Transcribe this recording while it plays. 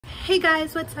Hey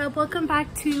guys, what's up? Welcome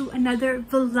back to another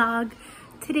vlog.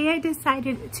 Today I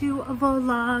decided to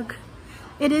vlog.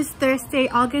 It is Thursday,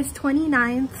 August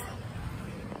 29th.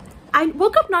 I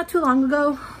woke up not too long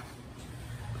ago.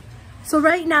 So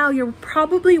right now you're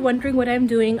probably wondering what I'm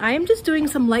doing. I am just doing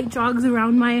some light jogs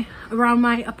around my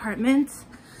apartment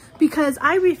because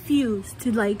I refuse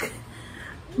to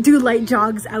do light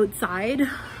jogs outside.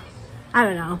 I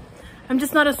don't know. I'm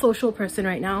just not a social person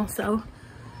right now, so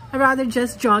I'd rather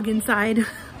just jog inside.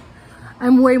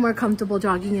 I'm way more comfortable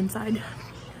jogging inside.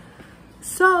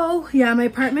 So yeah, my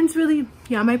apartment's really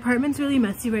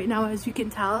messy right now, as you can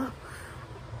tell.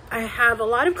 I have a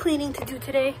lot of cleaning to do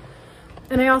today,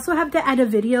 and I also have to add a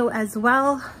video as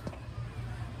well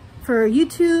for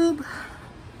YouTube.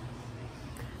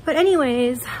 But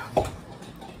anyways,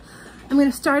 I'm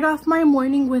gonna start off my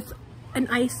morning with an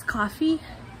iced coffee,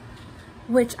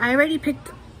 which I already picked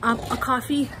up a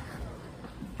coffee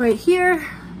right here.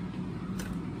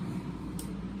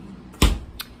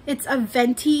 It's a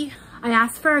venti. I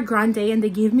asked for a grande and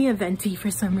they gave me a venti for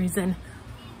some reason,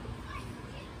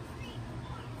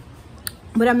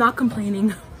 but I'm not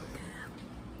complaining.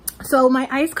 So my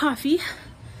iced coffee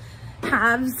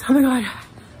has, oh my god,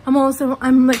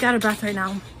 I'm like out of breath right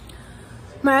now.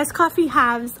 My iced coffee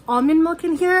has almond milk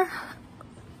in here.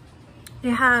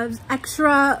 It has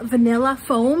extra vanilla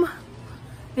foam.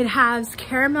 It has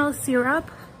caramel syrup,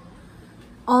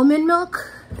 almond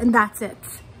milk, and that's it.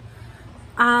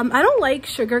 I don't like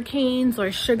sugar canes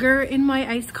or sugar in my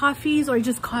iced coffees or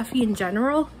just coffee in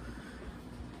general.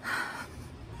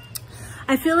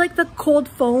 I feel like the cold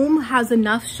foam has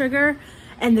enough sugar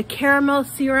and the caramel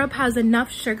syrup has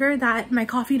enough sugar that my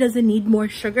coffee doesn't need more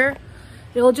sugar.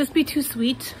 It'll just be too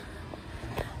sweet.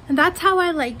 And that's how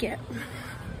I like it.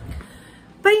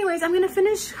 But anyways, I'm gonna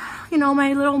finish,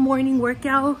 my little morning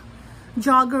workout,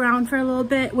 jog around for a little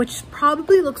bit, which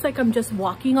probably looks like I'm just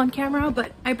walking on camera,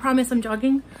 but I promise I'm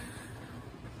jogging. And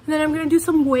then I'm gonna do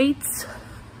some weights,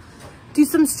 do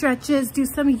some stretches, do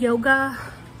some yoga,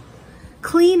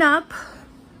 clean up,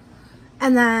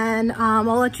 and then I'll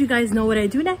let you guys know what I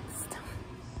do next.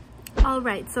 All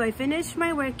right, so I finished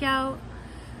my workout.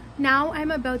 Now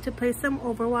I'm about to play some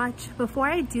Overwatch. Before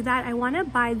I do that, I wanna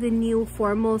buy the new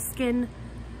Formal skin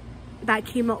that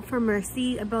came out for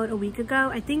Mercy about a week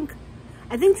ago. I think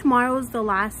tomorrow's the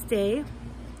last day.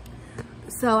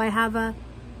 So I have a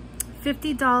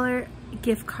 $50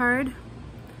 gift card,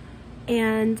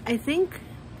 and I think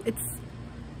it's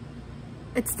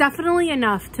definitely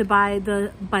enough to buy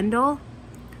the bundle.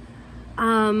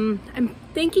 I'm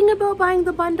thinking about buying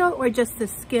the bundle or just the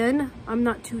skin. I'm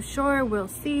not too sure, we'll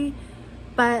see.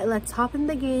 But let's hop in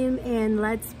the game and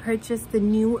let's purchase the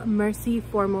new Mercy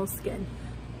Formal skin.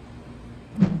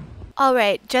 All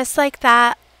right, just like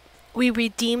that, we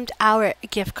redeemed our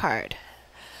gift card.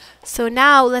 So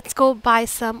now let's go buy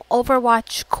some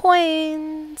Overwatch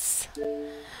coins.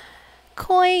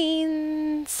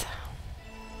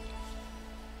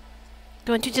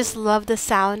 Don't you just love the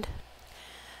sound?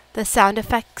 The sound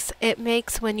effects it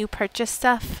makes when you purchase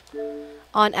stuff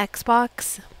on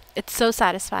Xbox. It's so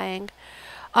satisfying.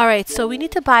 All right, so we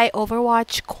need to buy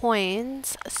Overwatch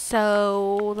coins.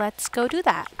 So let's go do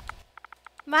that.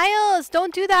 Miles,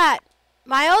 don't do that.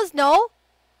 Miles, no.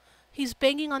 He's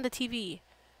banging on the TV.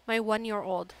 My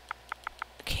 1-year-old.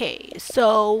 Okay,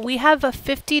 so we have a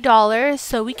 $50,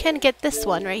 so we can get this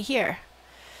one right here.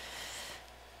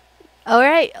 All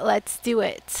right, let's do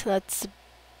it. Let's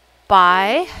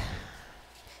buy.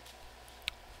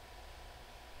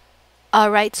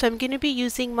 All right, so I'm going to be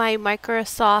using my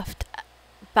Microsoft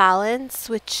balance,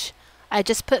 which I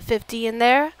just put 50 in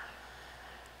there.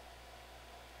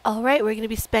 All right, we're going to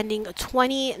be spending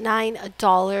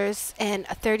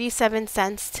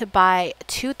 $29.37 to buy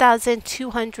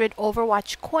 2,200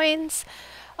 Overwatch coins.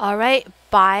 All right,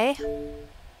 buy.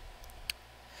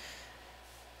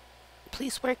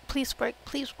 Please work, please work,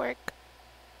 please work.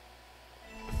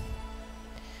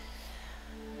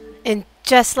 And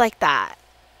just like that,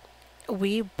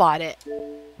 we bought it.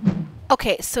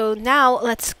 Okay, so now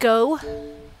let's go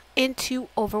into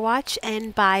Overwatch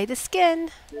and buy the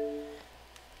skin.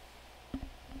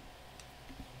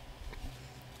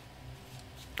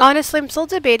 Honestly, I'm still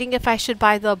debating if I should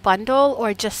buy the bundle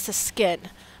or just the skin.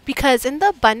 Because in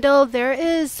the bundle, there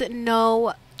is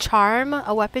no charm,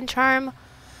 a weapon charm.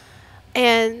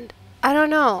 And I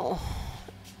don't know.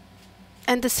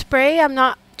 And the spray, I'm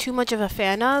not too much of a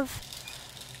fan of.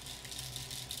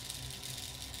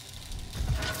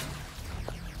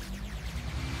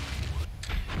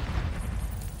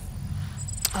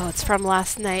 Oh, it's from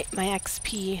last night, my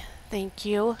XP. Thank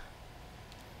you.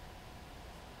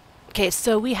 Okay,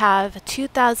 so we have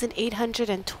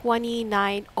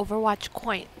 2,829 Overwatch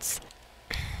coins.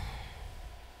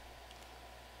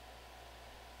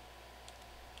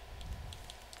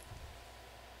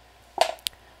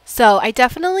 So I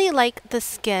definitely like the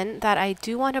skin that I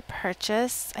do want to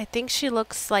purchase. I think she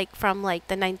looks like from like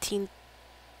the 1940s,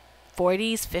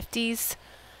 50s.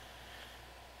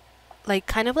 Like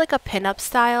kind of like a pinup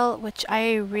style, which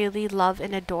I really love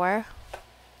and adore.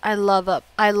 I love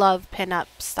pinup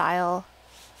style.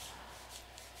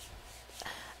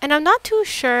 And I'm not too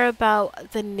sure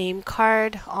about the name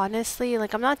card, honestly.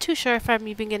 Like I'm not too sure if I'm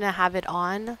even gonna have it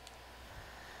on.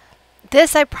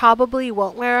 This I probably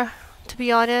won't wear, to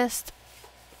be honest.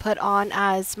 Put on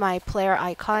as my player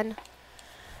icon.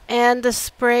 And the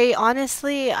spray,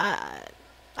 honestly,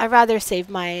 I'd rather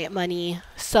save my money.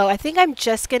 So I think I'm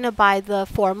just gonna buy the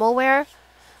FormalWear,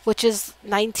 which is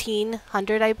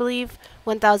 1,900, I believe,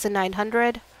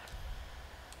 1,900.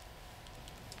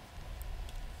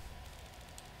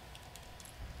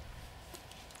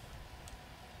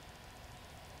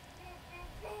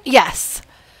 Yes.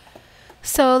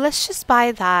 So let's just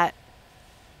buy that.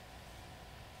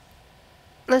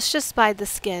 Let's just buy the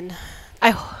skin.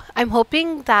 I'm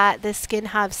hoping that the skin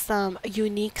has some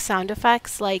unique sound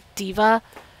effects like Diva.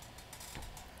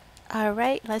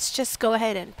 Alright, let's just go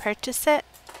ahead and purchase it.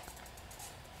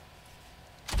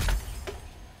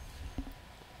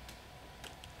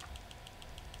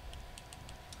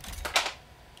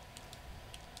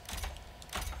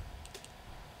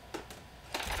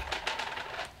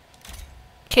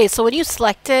 Okay, so when you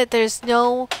select it, there's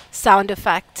no sound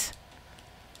effect.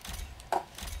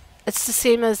 It's the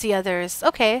same as the others.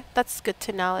 Okay, that's good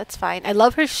to know. It's fine. I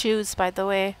love her shoes, by the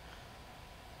way.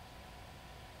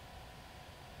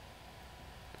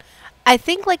 I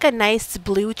think like a nice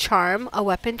blue charm, a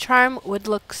weapon charm, would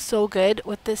look so good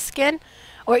with this skin.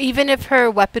 Or even if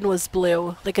her weapon was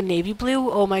blue, like a navy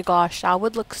blue. Oh my gosh, that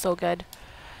would look so good.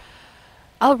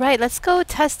 Alright, let's go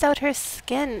test out her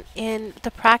skin in the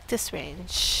practice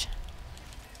range.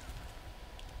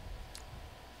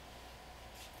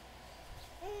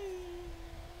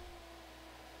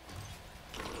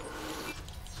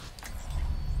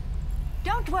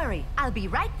 Don't worry, I'll be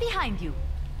right behind you.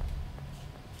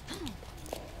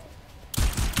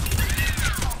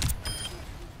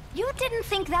 You didn't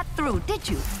think that through, did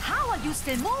you? How are you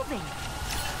still moving?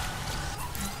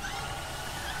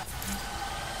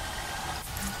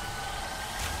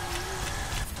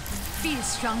 Feel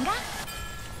stronger?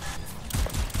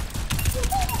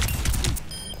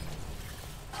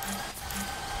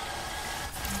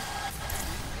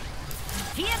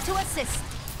 Here to assist.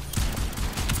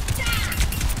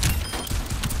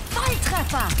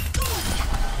 Volltreffer!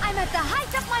 I'm at the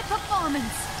height of my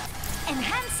performance.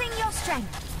 Enhancing your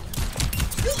strength.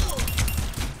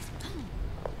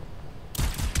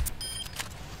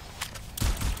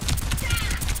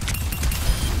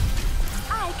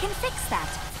 I can fix that.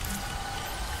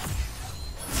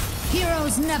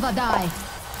 Heroes never die. An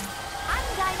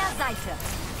deiner Seite.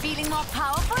 Feeling more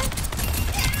powerful?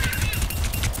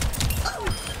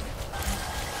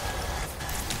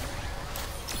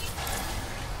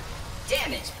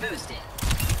 Damage boosted.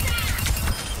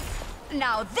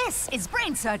 Now this is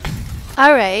brain surgery.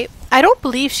 Alright, I don't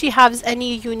believe she has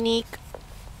any unique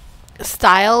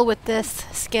style with this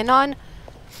skin on.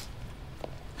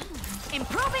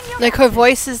 Improving your Like her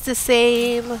voice is the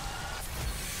same.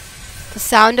 The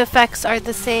sound effects are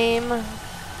the same.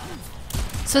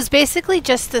 So it's basically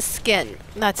just the skin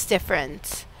that's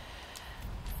different.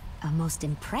 A most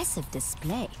impressive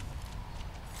display.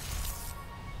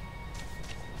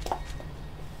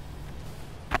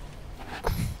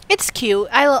 It's cute.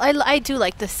 I do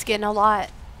like the skin a lot.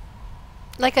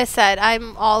 Like I said,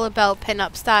 I'm all about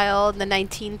pinup style, the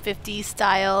 1950s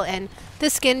style, and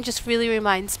this skin just really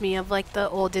reminds me of like the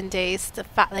olden days,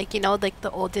 like, you know, like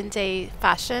the olden day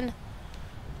fashion.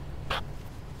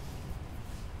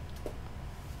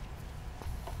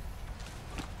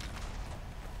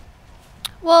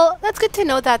 Well, that's good to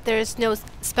know that there's no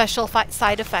special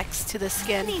side effects to the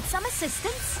skin. Need some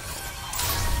assistance?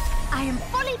 I am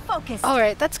fully focused.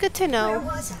 Alright, that's good to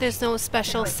know. There's no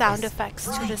special sound effects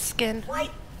to the skin.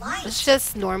 It's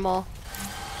just normal.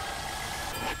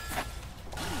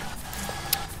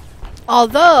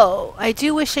 Although, I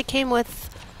do wish it came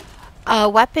with a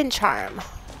weapon charm.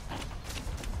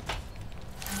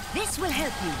 This will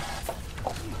help you.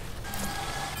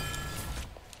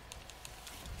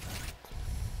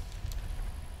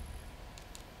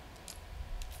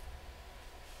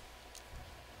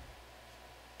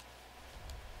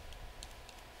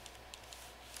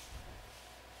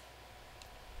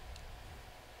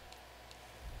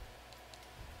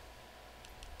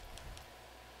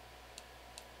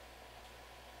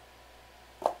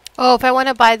 Oh, if I want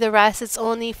to buy the rest, it's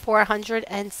only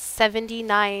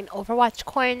 479 Overwatch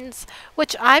coins,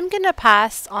 which I'm gonna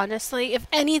pass, honestly. If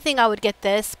anything, I would get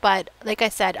this, but like I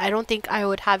said, I don't think I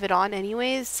would have it on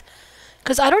anyways,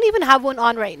 because I don't even have one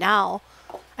on right now.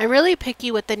 I'm really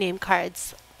picky with the name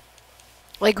cards.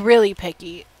 Like, really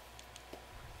picky.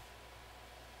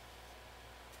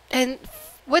 And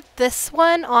with this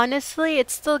one, honestly,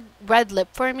 it's still red lip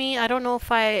for me. I don't know if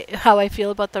how I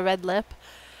feel about the red lip.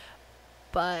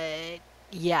 But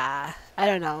yeah, I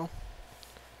don't know.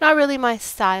 Not really my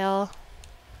style.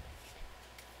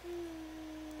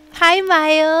 Hi,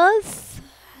 Miles.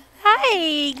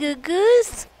 Hi, Goo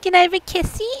Goose. Can I have a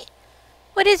kissy?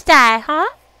 What is that, huh?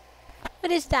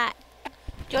 What is that?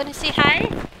 Do you want to say hi?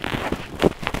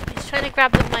 He's trying to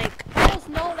grab the mic. Miles,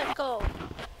 no, let go.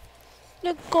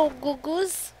 Let go, Goo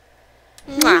Goose.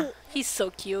 Mwah. He's so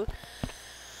cute.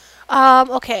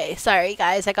 Okay, sorry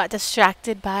guys, I got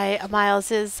distracted by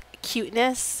Miles's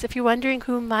cuteness. If you're wondering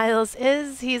who Miles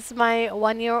is, he's my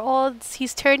 1-year-old.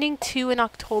 He's turning 2 in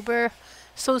October,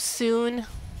 so soon.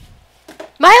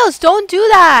 Miles, don't do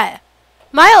that!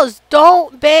 Miles,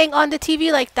 don't bang on the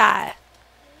TV like that.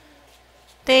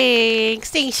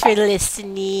 Thanks for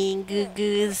listening, Goo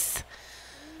Goos.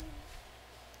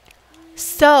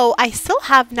 So, I still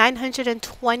have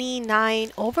 929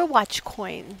 Overwatch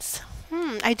coins.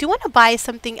 I do want to buy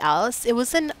something else. It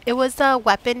was a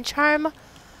weapon charm.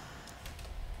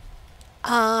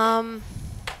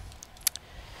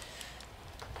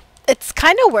 It's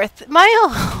kind of worth it.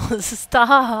 Miles,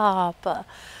 stop.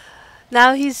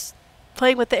 Now he's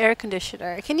playing with the air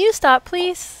conditioner. Can you stop,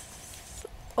 please?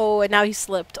 Oh, and now he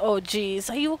slipped. Oh, jeez.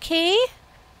 Are you okay?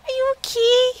 Are you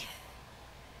okay?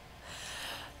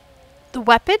 The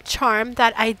weapon charm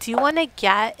that I do want to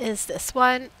get is this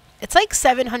one. It's like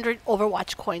 700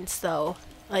 Overwatch coins, though.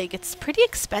 Like, it's pretty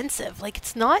expensive. Like,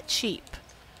 it's not cheap.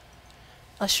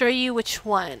 I'll show you which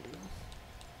one.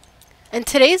 And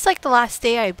today's like the last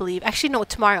day, I believe. Actually, no,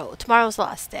 tomorrow. Tomorrow's the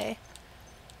last day.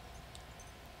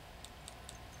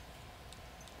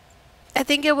 I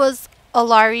think it was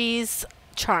Alari's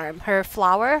charm, her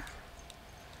flower.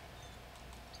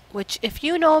 Which, if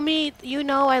you know me, you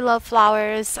know I love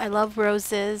flowers. I love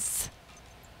roses.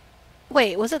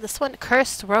 Wait, was it this one?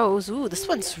 Cursed Rose. Ooh, this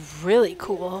one's really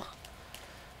cool.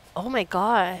 Oh my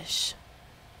gosh.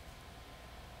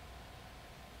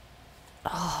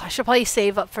 Oh, I should probably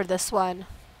save up for this one.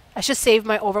 I should save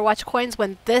my Overwatch coins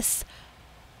when this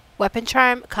weapon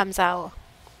charm comes out.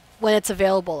 When it's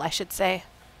available, I should say,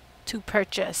 to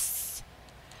purchase.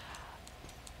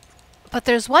 But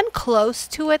there's one close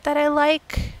to it that I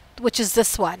like, which is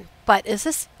this one. But is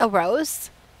this a rose?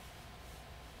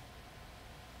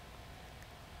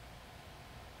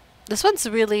 This one's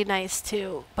really nice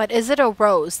too. But is it a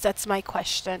rose? That's my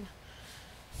question.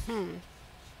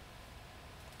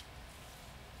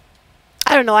 I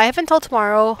don't know. I have until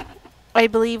tomorrow. I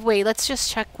believe. Wait, let's just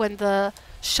check when the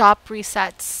shop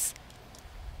resets.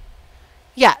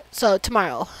 Yeah, so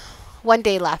tomorrow. 1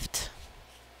 day left.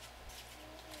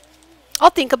 I'll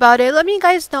think about it. Let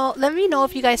me know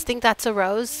if you guys think that's a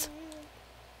rose.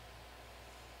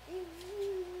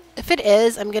 If it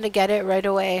is, I'm gonna get it right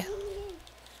away.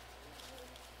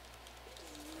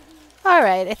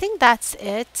 Alright, I think that's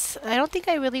it. I don't think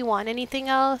I really want anything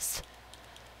else.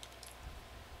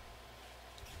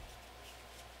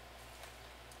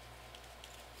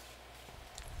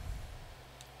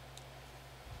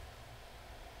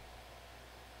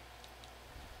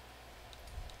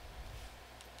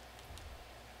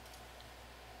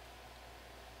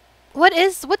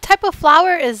 What type of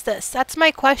flower is this? That's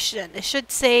my question. It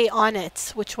should say on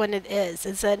it which one it is.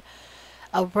 Is it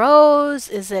a rose?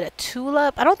 Is it a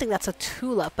tulip? I don't think that's a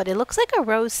tulip, but it looks like a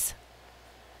rose.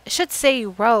 It should say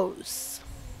rose.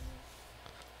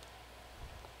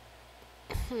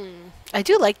 I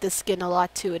do like this skin a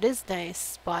lot too. It is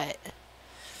nice, but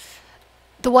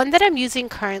the one that I'm using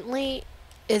currently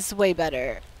is way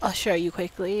better. I'll show you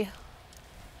quickly.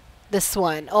 This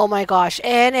one. Oh my gosh.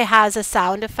 And it has a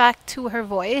sound effect to her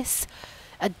voice.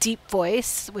 A deep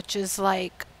voice, which is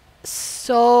like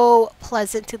so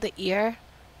pleasant to the ear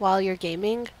while you're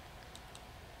gaming.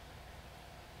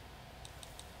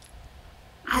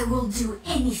 I will do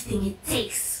anything it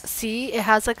takes. See, it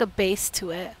has like a bass to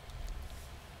it.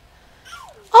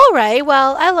 Alright,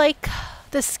 well, I like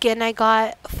the skin I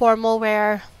got.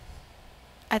 FormalWear.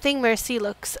 I think Mercy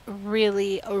looks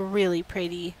really, really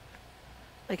pretty.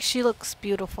 Like, she looks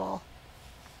beautiful.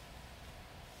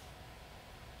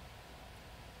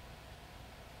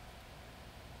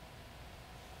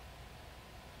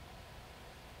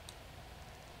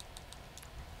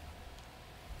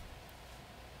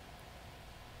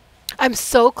 I'm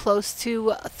so close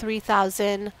to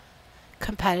 3,000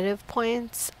 competitive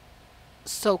points.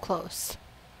 So close.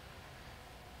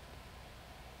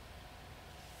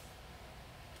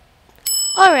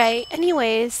 Alright,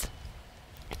 anyways,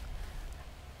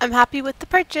 I'm happy with the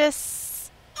purchase.